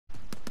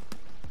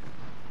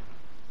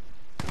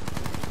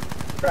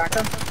Cracked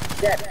him.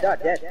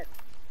 Dead.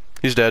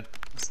 He's dead.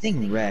 This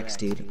thing wrecks,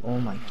 dude.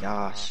 Oh my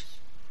gosh.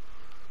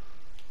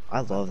 I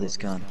love this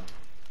gun.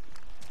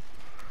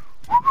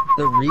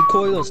 The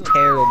recoil is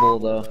terrible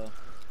though.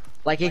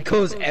 Like it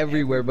goes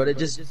everywhere, but it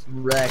just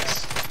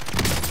wrecks.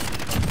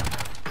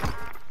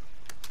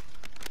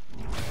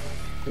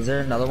 Is there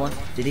another one?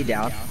 Did he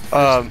down?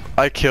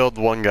 I killed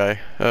one guy.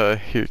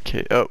 Here,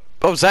 okay.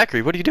 Oh,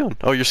 Zachary, what are you doing?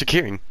 Oh, you're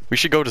securing. We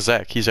should go to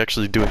Zach. He's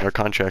actually doing our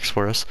contracts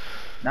for us.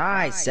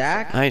 Nice,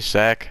 Zach. Nice,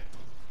 Zach.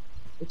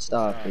 Good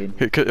stuff, dude.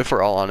 Here, if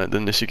we're all on it,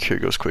 then the secure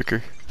goes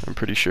quicker. I'm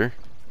pretty sure.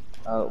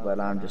 Oh, but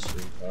I'm just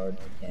retarded.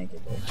 Can't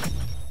get there.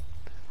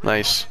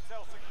 Nice.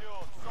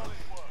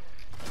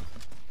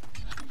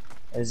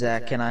 Hey,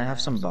 Zach, can I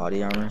have some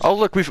body armor? Oh,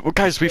 look,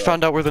 guys, we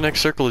found out where the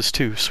next circle is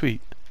too.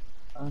 Sweet.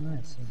 Oh,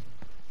 nice.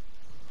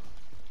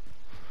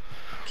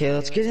 Okay,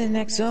 let's get in the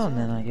next zone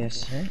then, I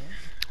guess, right?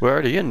 We're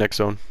already in next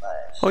zone.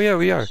 Oh yeah,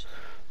 we are.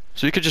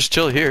 So you could just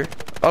chill here.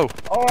 Oh.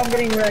 Oh, I'm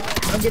getting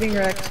wrecked.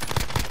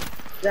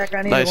 Zach,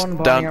 I need Nice. one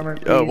body armor,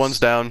 please. Oh, one's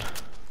down.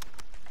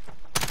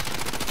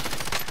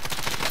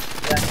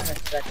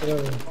 Zach, get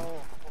over here.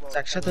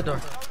 Zach, shut the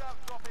door.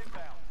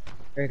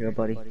 There you go,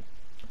 buddy.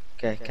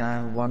 Okay, can I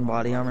have one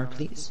body armor,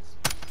 please?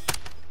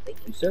 Thank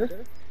you, sir.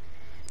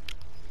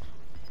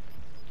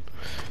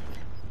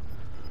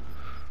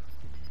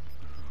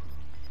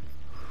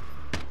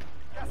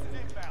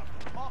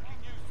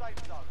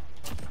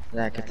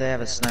 Zach, if they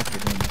have a sniper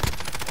gun.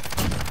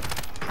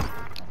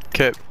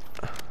 Okay.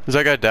 Is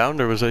that guy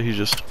down or was that he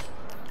just...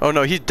 Oh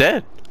no, he's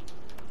dead.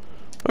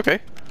 Okay.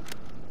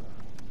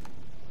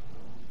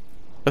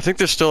 I think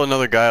there's still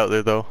another guy out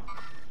there though.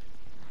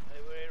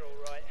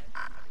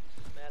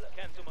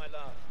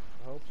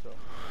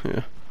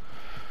 Yeah.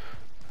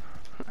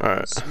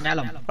 Alright.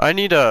 Smell 'em. I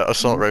need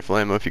assault rifle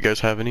ammo if you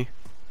guys have any.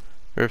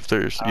 Or if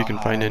you can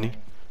find any.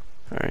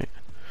 Alright.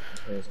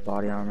 There's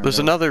body armor. There's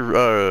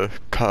another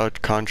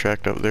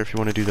contract out there if you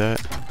want to do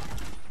that.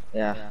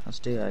 Yeah, let's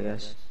do it, I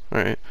guess.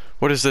 Alright.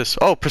 What is this?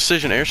 Oh,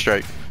 precision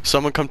airstrike.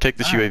 Someone come take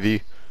this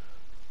UAV.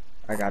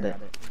 I got it.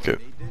 Okay.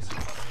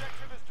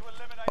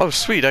 Oh,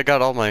 sweet. I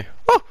got all my...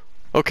 Oh!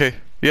 Okay.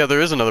 Yeah,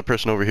 there is another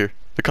person over here.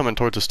 They're coming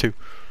towards us too.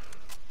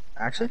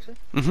 Actually?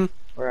 Mm-hmm.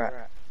 Where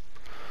at?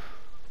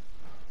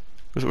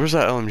 Where's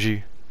that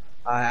LMG?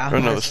 I'm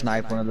gonna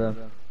snipe one of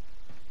them.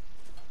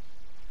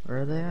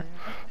 Where are they at?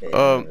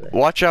 Okay,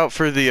 Watch out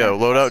for the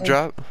loadout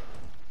drop.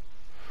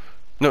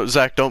 No,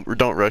 Zach, don't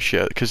rush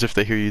yet, because if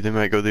they hear you, they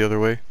might go the other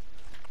way.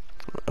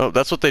 Oh,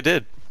 that's what they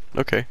did.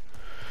 Okay.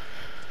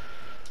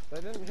 They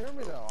didn't hear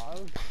me though.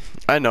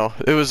 I know.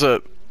 It was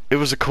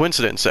a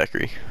coincidence,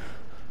 Zachary.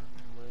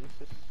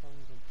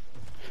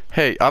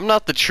 Hey, I'm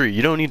not the tree.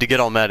 You don't need to get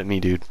all mad at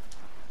me, dude.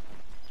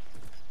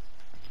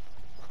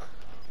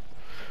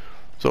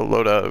 So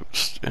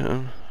loadouts.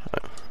 Yeah.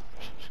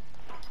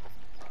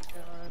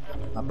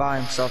 I'm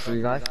buying self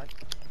revive.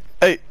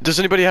 Hey, does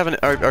anybody have an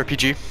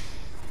RPG?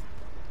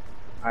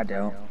 I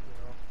don't.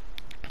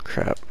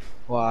 Crap.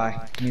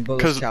 Why? Can you blow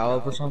this cow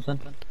up or something?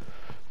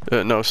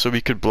 No, so we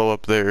could blow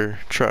up their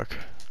truck.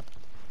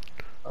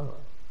 Oh.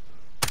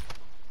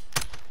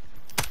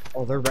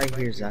 Oh, they're right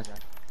here, Zach.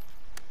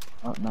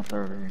 Oh, not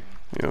they're over here.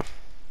 Yeah.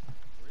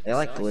 They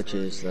like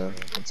glitches though.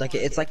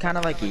 It's like kind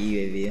of like a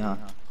UAV, huh?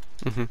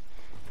 Mhm.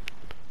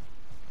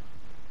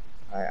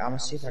 Alright, I'm gonna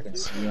see if I can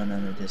see one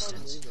in the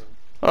distance.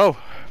 Oh,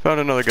 found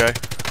another guy.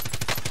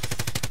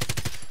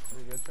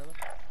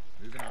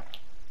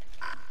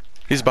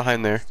 He's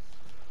behind there.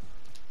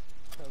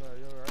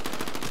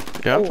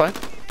 Yeah, I'm fine.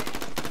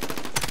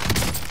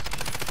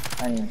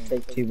 I need to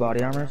take 2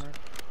 body armors.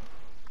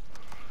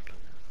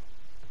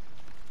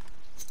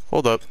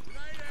 Hold up.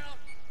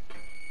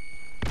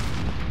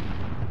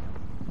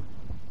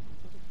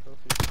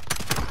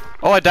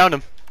 Oh, I downed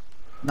him.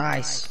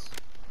 Nice.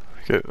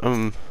 Okay,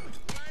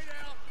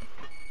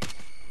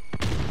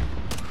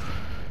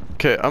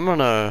 Okay, I'm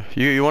gonna...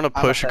 You wanna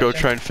push, go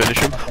try and finish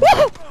him?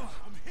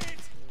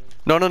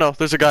 No,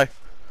 there's a guy.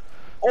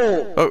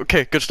 Oh!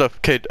 Okay, good stuff.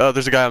 Okay,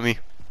 there's a guy on me.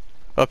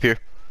 Up here.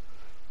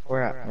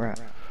 Where at?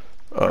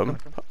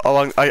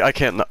 Along... I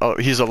can't... Oh,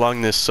 he's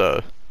along this,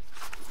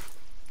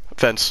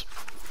 fence.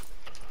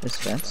 This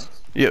fence?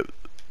 Yep.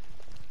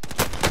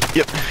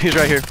 Yep, he's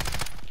right here.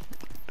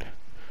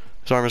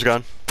 His armor's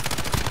gone.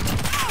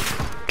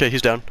 Okay,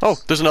 he's down. Oh,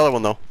 there's another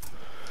one, though.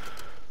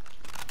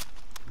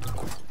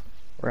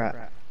 Where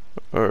at?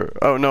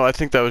 Oh no, I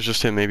think that was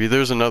just him. Maybe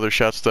there's another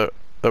shots that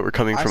were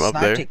coming from up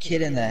there. I sniped a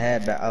kid in the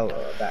head, but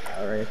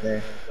right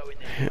there.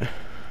 Yeah.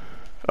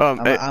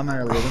 I'm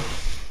reloading.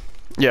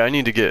 Yeah, I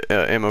need to get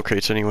ammo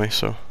crates anyway.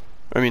 So,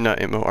 I mean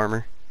not ammo,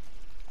 armor.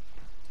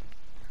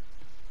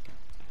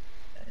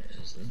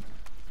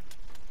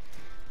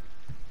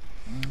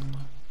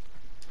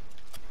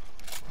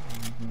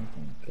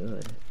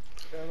 Good.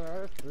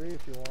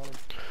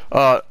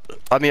 I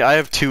mean I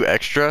have 2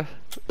 extra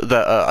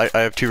that I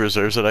have 2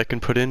 reserves that I can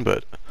put in,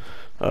 but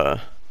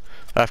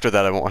after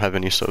that I won't have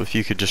any. So if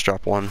you could just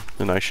drop 1,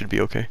 then I should be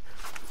okay.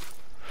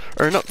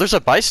 Or no, there's a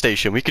buy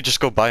station. We could just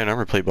go buy an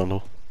armor plate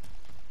bundle.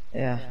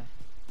 Yeah.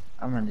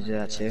 I'm gonna do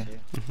that too. I'm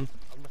gonna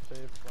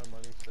save my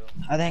money still.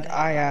 I think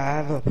I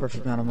have a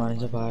perfect amount of money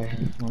to buy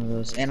one of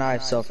those, and I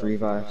have self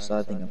revive, so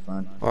I think I'm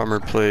fine. Armor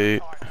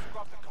plate. Oh,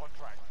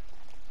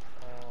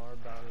 our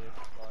bounty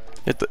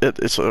expired.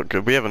 It's all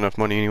good. We have enough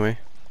money anyway.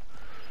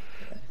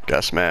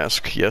 Gas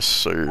mask, yes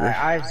sir. I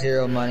have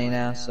 0 money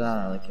now, so I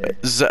don't really care.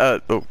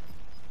 Oh,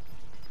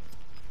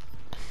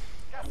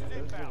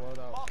 There's the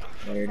loadout.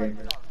 Later.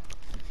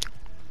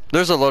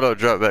 there's a loadout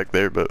drop back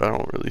there, but I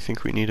don't really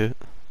think we need it.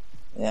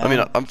 Yeah. I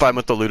mean, I'm fine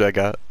with the loot I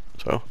got,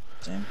 so.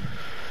 Same.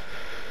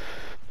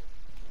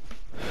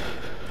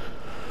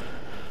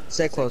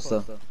 Stay close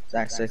though.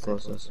 Zach, stay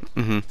close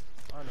though. Mm-hmm.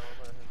 I know,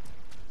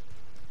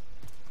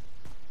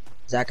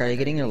 Zach, are you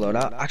getting your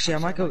loadout? Actually,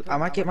 I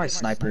might get my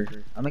sniper.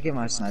 I might get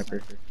my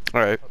sniper.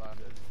 Alright. that's what I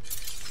did.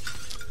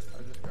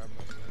 I just grabbed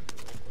my sniper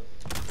real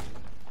quick.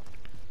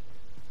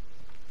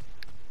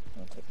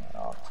 I'll take my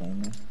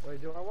octane there.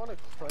 Wait, do I want a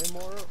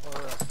Claymore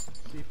or a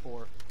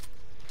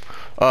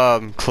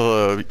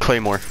C4?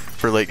 Claymore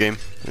for late game.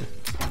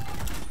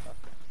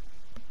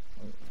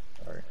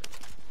 Sorry.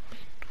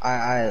 I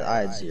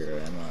had 0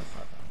 ammo.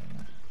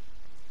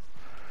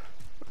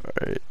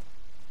 Alright.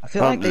 I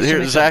feel like they should Here,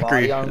 make the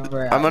Zachary, body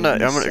armor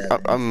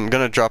I'm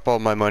gonna drop all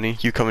my money.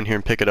 You come in here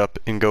and pick it up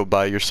and go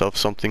buy yourself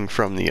something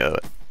from the I'm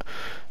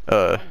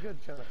good,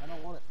 Chandler. I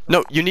don't want it.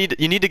 No, you need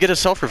to get a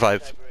self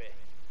revive.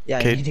 Yeah,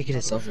 Okay. you need to get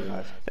a self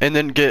revive. And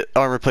then get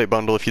armor plate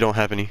bundle if you don't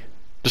have any.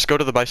 Just go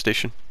to the buy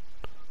station.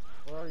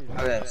 Where are you?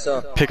 Okay,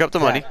 so Pick up the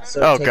money. Zach,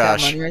 so Oh take that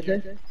gosh. money right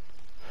there.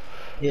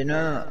 Yeah,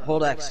 no.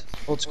 Hold X.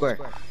 Hold square.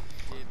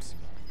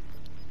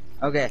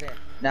 Okay.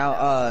 Now,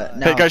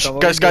 Hey guys, come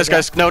over and get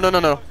guys.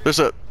 No. There's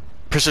a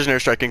precision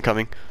airstrike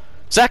incoming.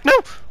 Zach, no!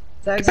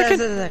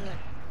 Zach.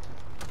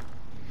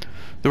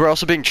 We're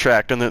also being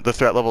tracked and the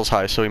threat level is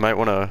high, so we might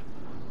want to...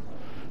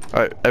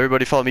 Alright,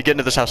 everybody follow me. Get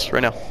into this house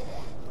right now.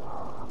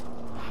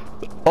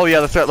 Oh yeah,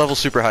 the threat level's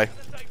super high.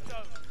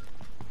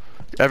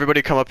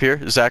 Everybody come up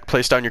here. Zach,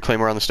 place down your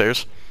claymore on the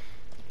stairs.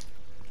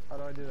 How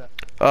do I do that?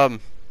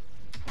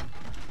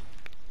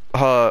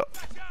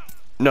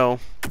 No.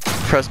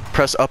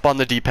 Press up on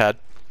the D-pad.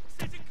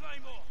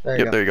 There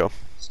you Yep, go. there you go.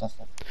 Stuff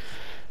it.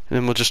 And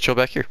then we'll just chill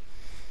back here.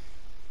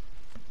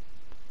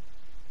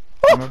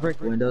 I'm gonna break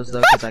windows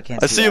though, because I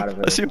can't I see see out him, of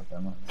it. I see him.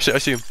 I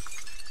see him.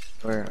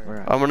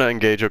 Where at? I'm gonna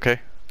engage, okay?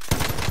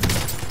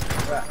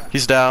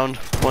 He's down.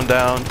 1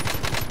 down.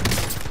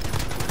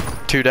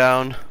 2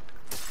 down.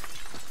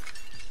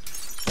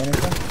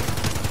 Anything?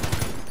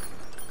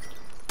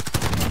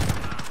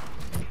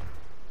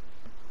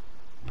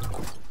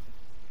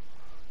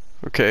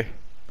 Okay.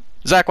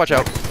 Zach, watch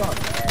out.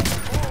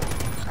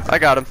 I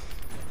got him.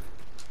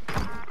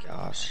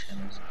 Gosh.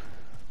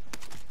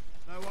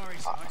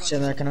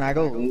 Chandler, can I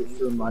go loot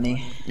for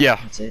money? Yeah.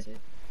 That's it.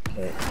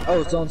 Okay.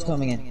 Oh, zone's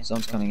coming in.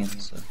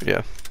 So.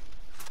 Yeah.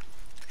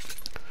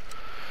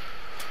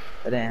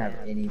 I didn't have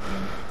anything.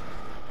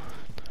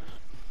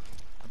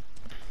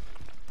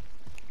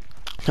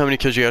 How many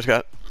kills you guys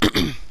got?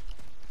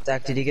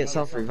 Zach, did you get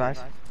self-revive?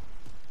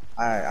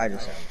 I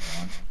just have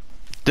one.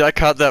 Dude, I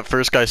caught that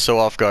first guy so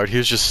off guard. He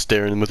was just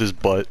staring with his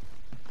butt.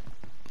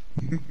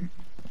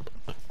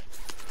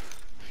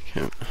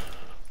 Can't.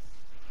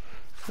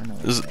 I know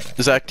what's bad.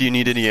 Zach, do you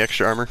need any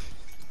extra armor?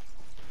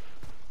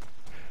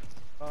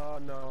 No,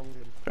 I'm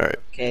good. Alright.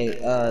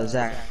 Okay,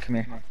 Zach, come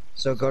here.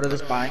 So go to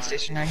this buying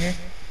station right here,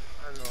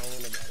 I don't know, I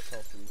want to buy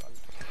myself some guns.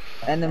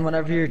 and then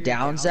whenever you're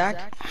down,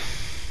 Zach,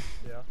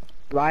 Yeah.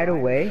 right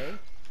away,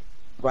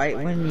 right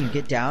when you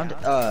get down,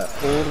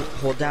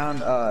 hold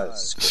down,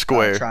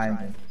 Square.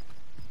 triangle.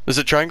 Is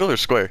it triangle or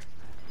square?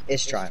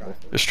 It's triangle.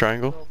 It's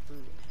triangle?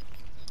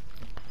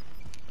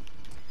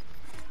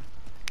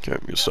 Okay,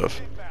 good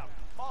stuff.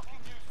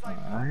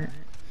 Alright.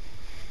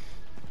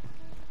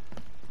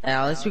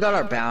 Now, at least we got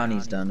our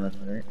bounties done with,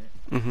 right?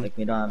 Mm-hmm. Like,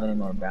 we don't have any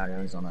more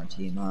bounties on our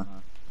team, huh?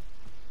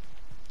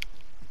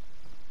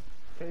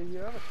 Hey, you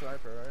have a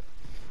sniper, right?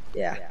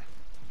 Yeah.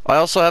 I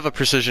also have a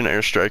precision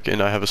airstrike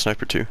and I have a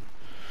sniper too.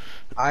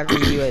 I have a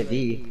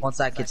UAV. Once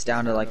that gets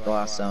down to, like, the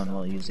last zone,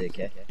 we'll use it,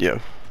 okay? Yeah.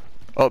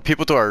 Oh,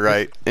 people to our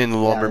right in the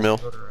lumber Yeah, mill.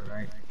 let's go to the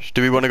right.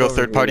 Do we want to go Let's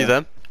go third party over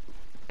here. them?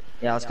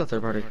 Yeah, let's go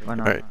third party. Why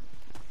not? Alright.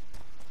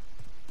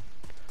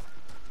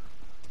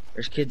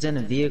 There's kids in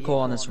a vehicle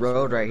on this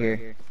road right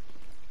here.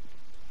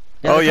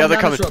 Oh, yeah, they're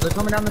down coming. this road. They're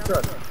coming down this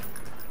road.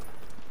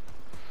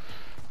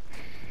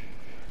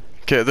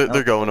 Okay, they're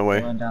Nope, going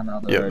away. going down the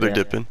other Yeah, road, they're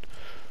dipping.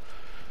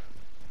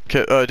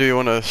 Okay, do you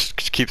want to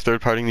keep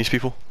third partying these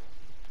people?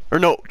 Or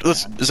no,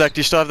 let's. Zach, do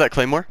you still have that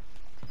claymore?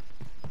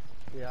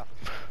 Yeah.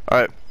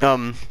 Alright,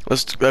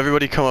 let's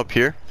everybody come up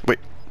here. Wait,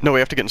 no, we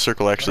have to get in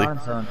circle actually. Come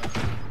on, son.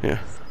 Yeah.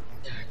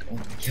 Oh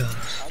my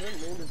gosh. I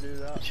didn't mean to do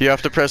that. You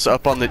have to press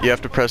up on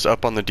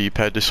the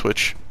D-pad to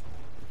switch.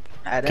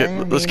 I Okay,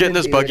 didn't let's mean get in to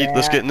this do buggy.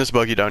 Let's that. get in this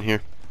buggy down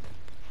here.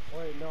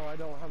 Wait, no, I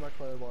don't have my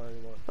claymore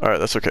anymore. Alright,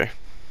 that's okay.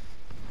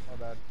 My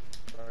bad.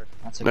 Sorry.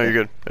 That's No, okay.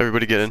 you're good.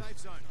 Everybody get in.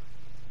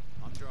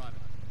 I'm driving.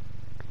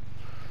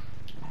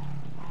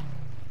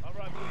 All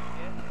right, boys,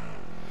 yeah?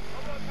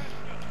 All right,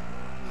 passenger.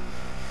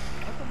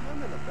 How come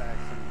I'm in the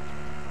backseat?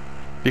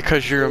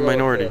 Because you're a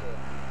minority.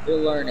 You're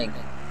learning.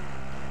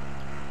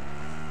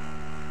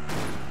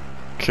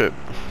 Okay.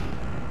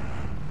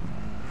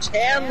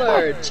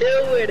 Chandler,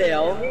 chill with it,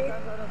 homie.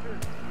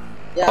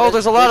 Yeah, Oh,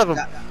 there's a lot of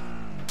them.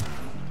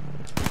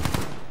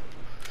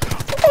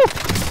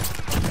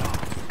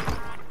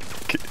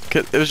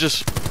 It was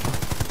just.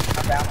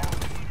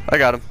 I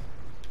got him.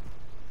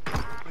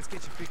 Let's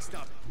get you fixed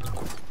up.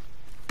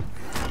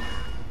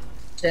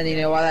 Chen, you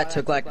know why that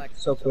took like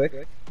so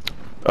quick?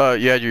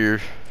 You had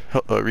your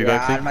revive Yeah, I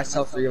had thing? my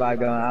self-revive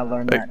going. I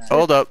learned Hey, that.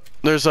 hold up.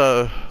 There's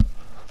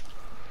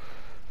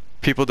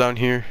people down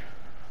here.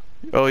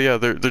 Oh yeah,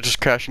 they're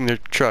just crashing their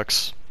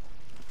trucks.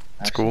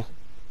 That's cool.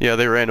 Yeah,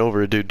 they ran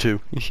over a dude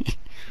too.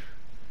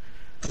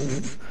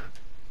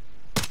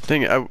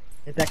 Dang it!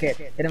 Hit that kid.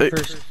 Hit him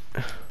first.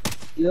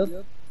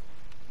 Field?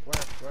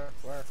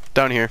 Where?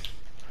 Down here.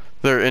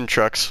 They're in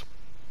trucks.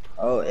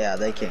 Oh yeah,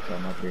 they can't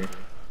come up here.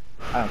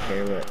 I don't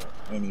care what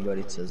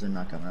anybody says. They're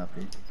not coming up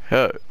here.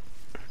 Yeah.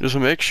 Just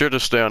make sure to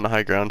stay on the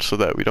high ground so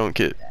that we don't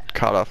get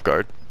caught off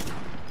guard.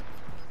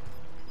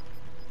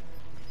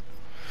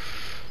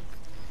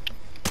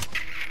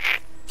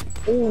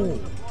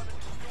 Ooh.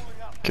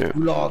 Okay.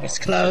 Gulag is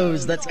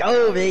closed. Let's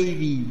go,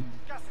 baby.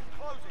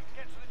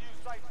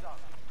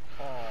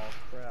 Oh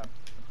crap.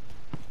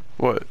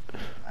 What?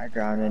 I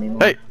ground anymore.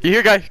 Hey, you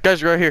here, guy?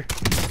 Guys, right here.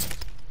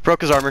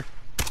 Broke his armor.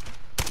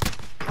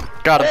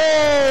 Got him.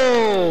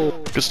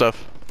 Oh! Good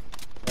stuff.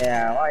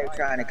 Yeah, why are you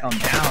trying to come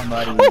down,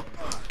 buddy?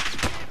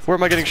 Where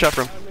am I getting shot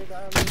from?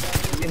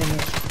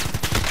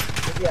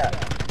 Yeah.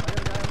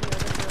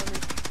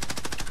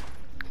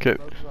 Okay.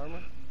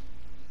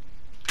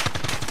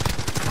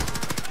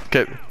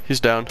 Okay, he's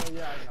down.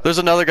 There's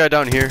another guy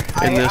down here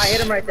in this. I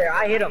hit him right there.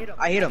 I hit him.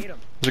 There's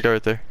a guy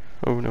right there.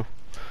 Oh no.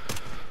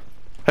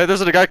 Hey,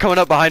 there's a guy coming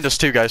up behind us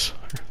too, guys.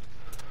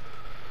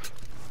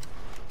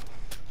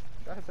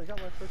 Guys, I got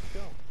my first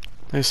kill.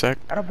 Hey, Zach.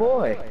 Atta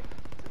boy.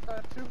 I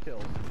got 2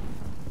 kills.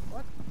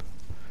 What?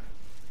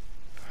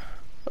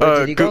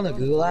 Did he go in the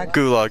gulag?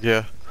 Gulag,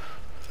 yeah.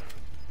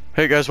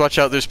 Hey guys, watch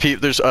out. There's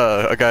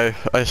a guy.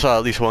 I saw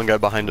at least one guy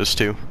behind us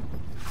too.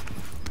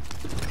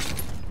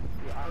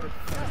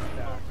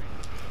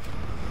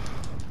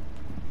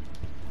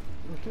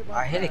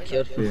 I hit a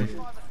kill for you.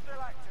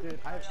 Dude,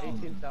 I have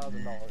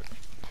 $18,000.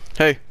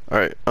 Hey,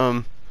 alright,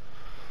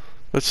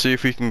 let's see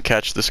if we can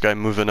catch this guy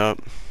moving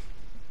up.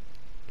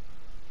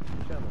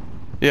 Chandler,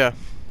 Yeah,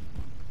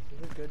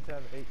 is it good to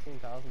have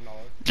 $18,000?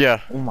 yeah,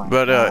 Oh my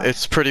but God.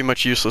 it's pretty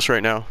much useless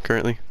right now,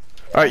 currently.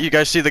 Alright, you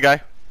guys see the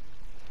guy?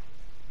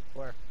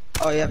 Where?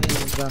 Oh yeah,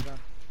 he's done.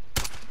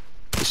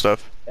 Good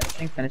stuff.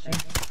 Finishing.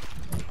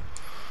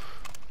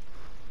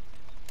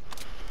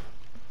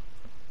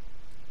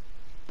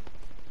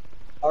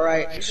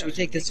 Alright, should we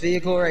take this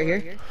vehicle right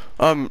here?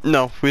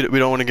 No, we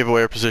don't want to give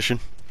away our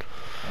position.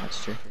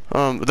 That's true.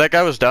 That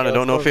guy was down. I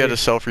don't know if he had over a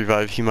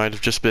self-revive. He might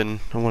have just been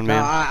a one No,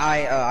 man.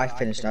 I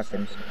finished.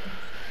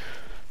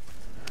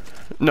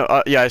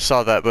 No, yeah, I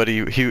saw that, but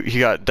he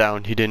got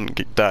down. He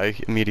didn't die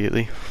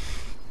immediately.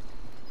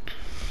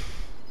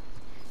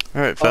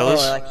 Alright,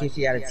 fellas. Oh, like if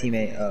he had a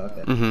teammate. Oh,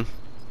 okay. Mm-hmm.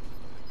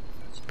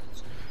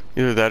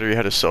 Either that or he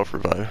had a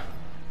self-revive.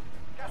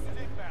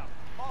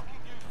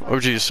 Oh,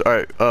 jeez.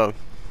 Alright, oh,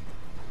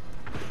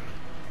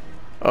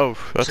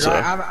 that's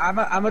I'm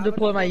gonna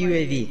deploy my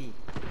UAV.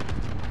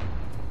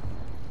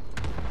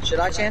 Should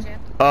I, Chan?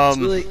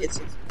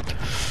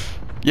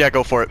 yeah,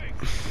 go for it.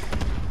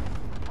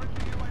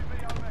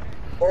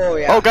 Oh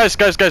yeah. Oh, guys,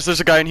 there's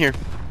a guy in here.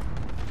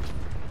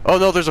 Oh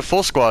no, there's a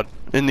full squad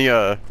in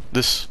the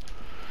this.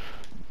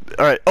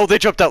 All right. Oh, they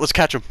jumped out. Let's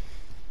catch them.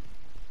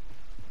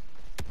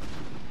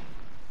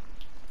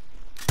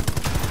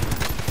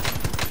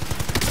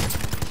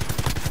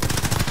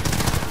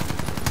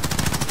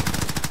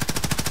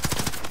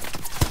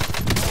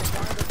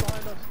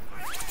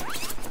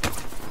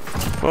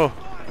 Oh.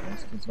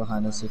 It's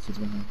behind us. It's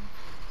behind.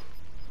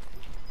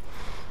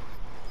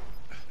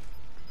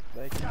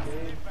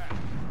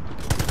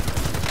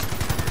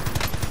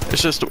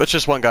 It's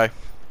just one guy.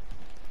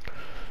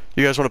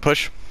 You guys want to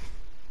push?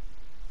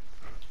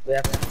 We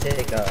have to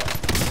take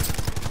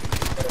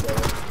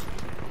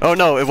Oh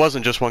no, it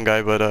wasn't just one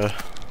guy, but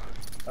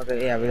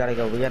Okay, yeah, we gotta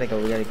go.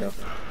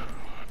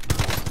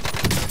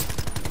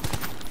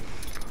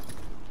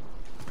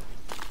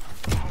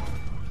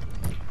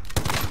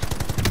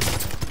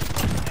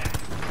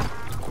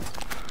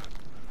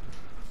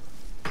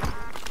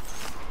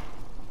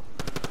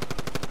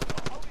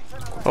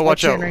 oh,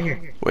 watch out. Right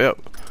here. Yep.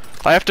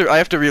 I have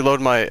to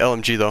reload my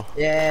LMG though.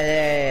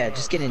 Yeah.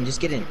 Just get in.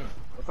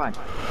 We're fine.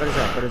 What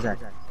is that?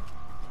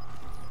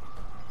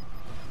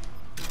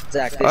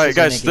 Zach, this Alright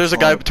guys, there's a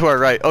guy to our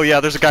right. Oh yeah,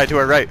 there's a guy to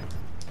our right.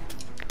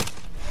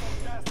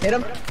 Hit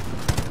him.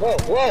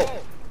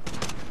 Whoa.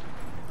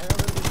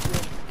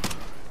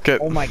 Okay.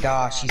 Oh my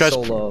gosh, he's Guys,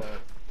 so low.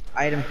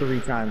 I hit him 3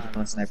 times with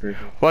my sniper.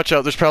 watch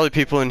out, there's probably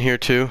people in here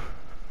too.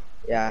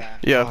 Yeah.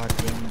 Yeah. Oh,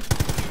 damn it.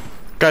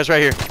 Guys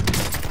right here.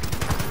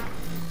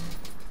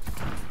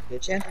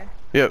 Good, Chan?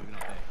 Yep.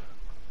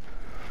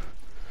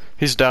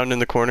 He's down in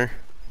the corner.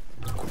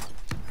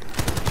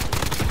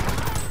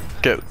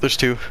 Okay, there's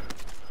 2.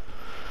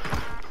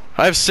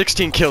 I have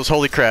 16 kills,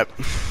 holy crap.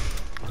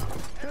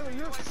 Taylor,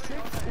 you're 16?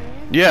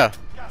 Yeah.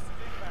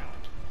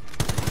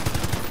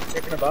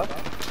 Taking a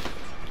buff.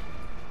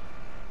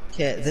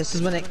 Okay, this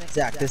is when it,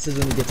 Zach, this is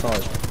when it gets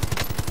hard.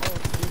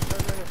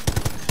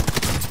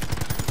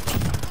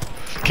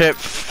 Okay,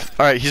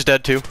 alright, he's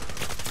dead too.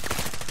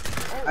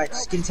 Alright,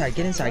 just get inside,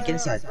 get inside, get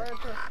inside.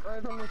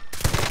 Right on me.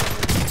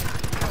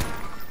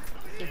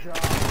 Good job.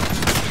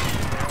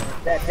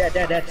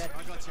 Dead.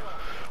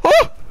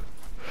 Oh!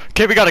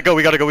 Okay, we gotta go,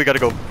 we gotta go, we gotta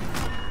go.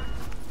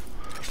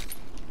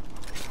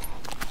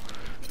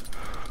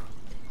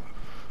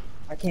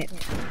 I can't.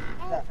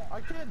 Oh,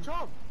 I can't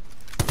jump.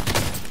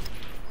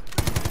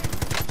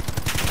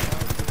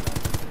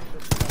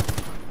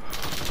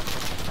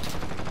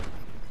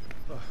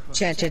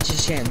 Chan. We need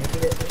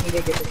to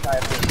get this guy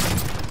up here.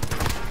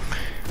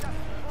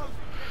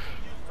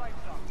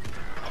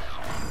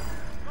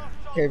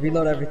 Okay,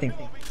 reload everything.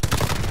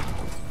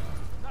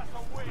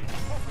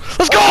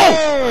 Let's go!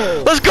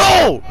 Oh! Let's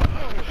go!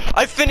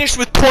 I finished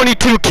with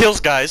 22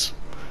 kills, guys.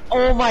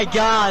 Oh my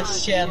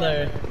gosh,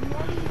 Chandler.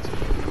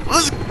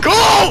 Let's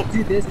go!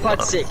 Dude, this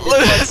part's sick.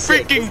 Let's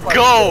freaking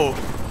go!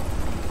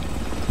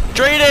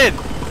 Drayden!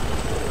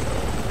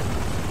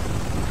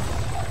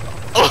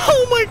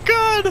 Oh my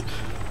god!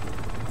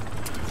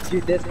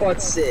 Dude, this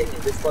part's sick.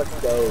 This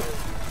part's dope.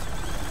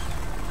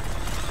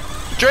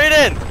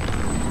 Drayden!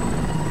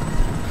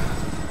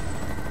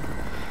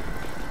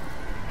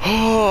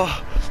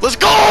 Oh, let's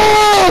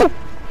go!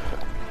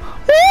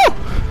 Woo!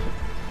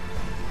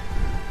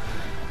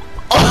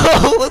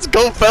 Oh, let's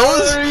go,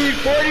 fellas! Celery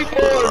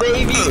 44,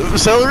 baby!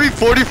 Celery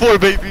 44,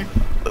 baby!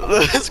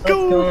 Let's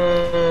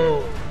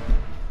go!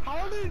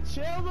 How did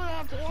Chandler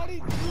have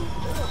 22 kills?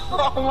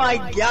 Oh my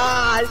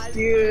gosh,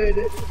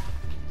 dude!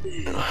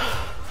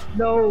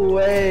 No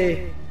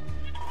way!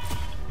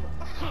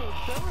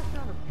 Chandler's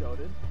kind of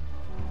goated.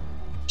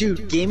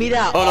 Dude, give me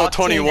that. Oh no, Octane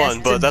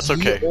 21, but that's SMG.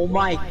 okay. Oh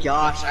my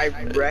gosh, I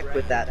wrecked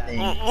with that thing.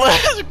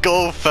 Let's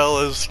go,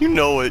 fellas! You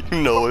know it,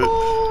 you know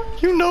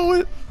it. You know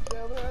it.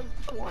 Chandler has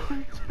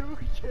 22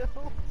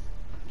 kills.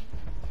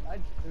 I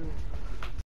do.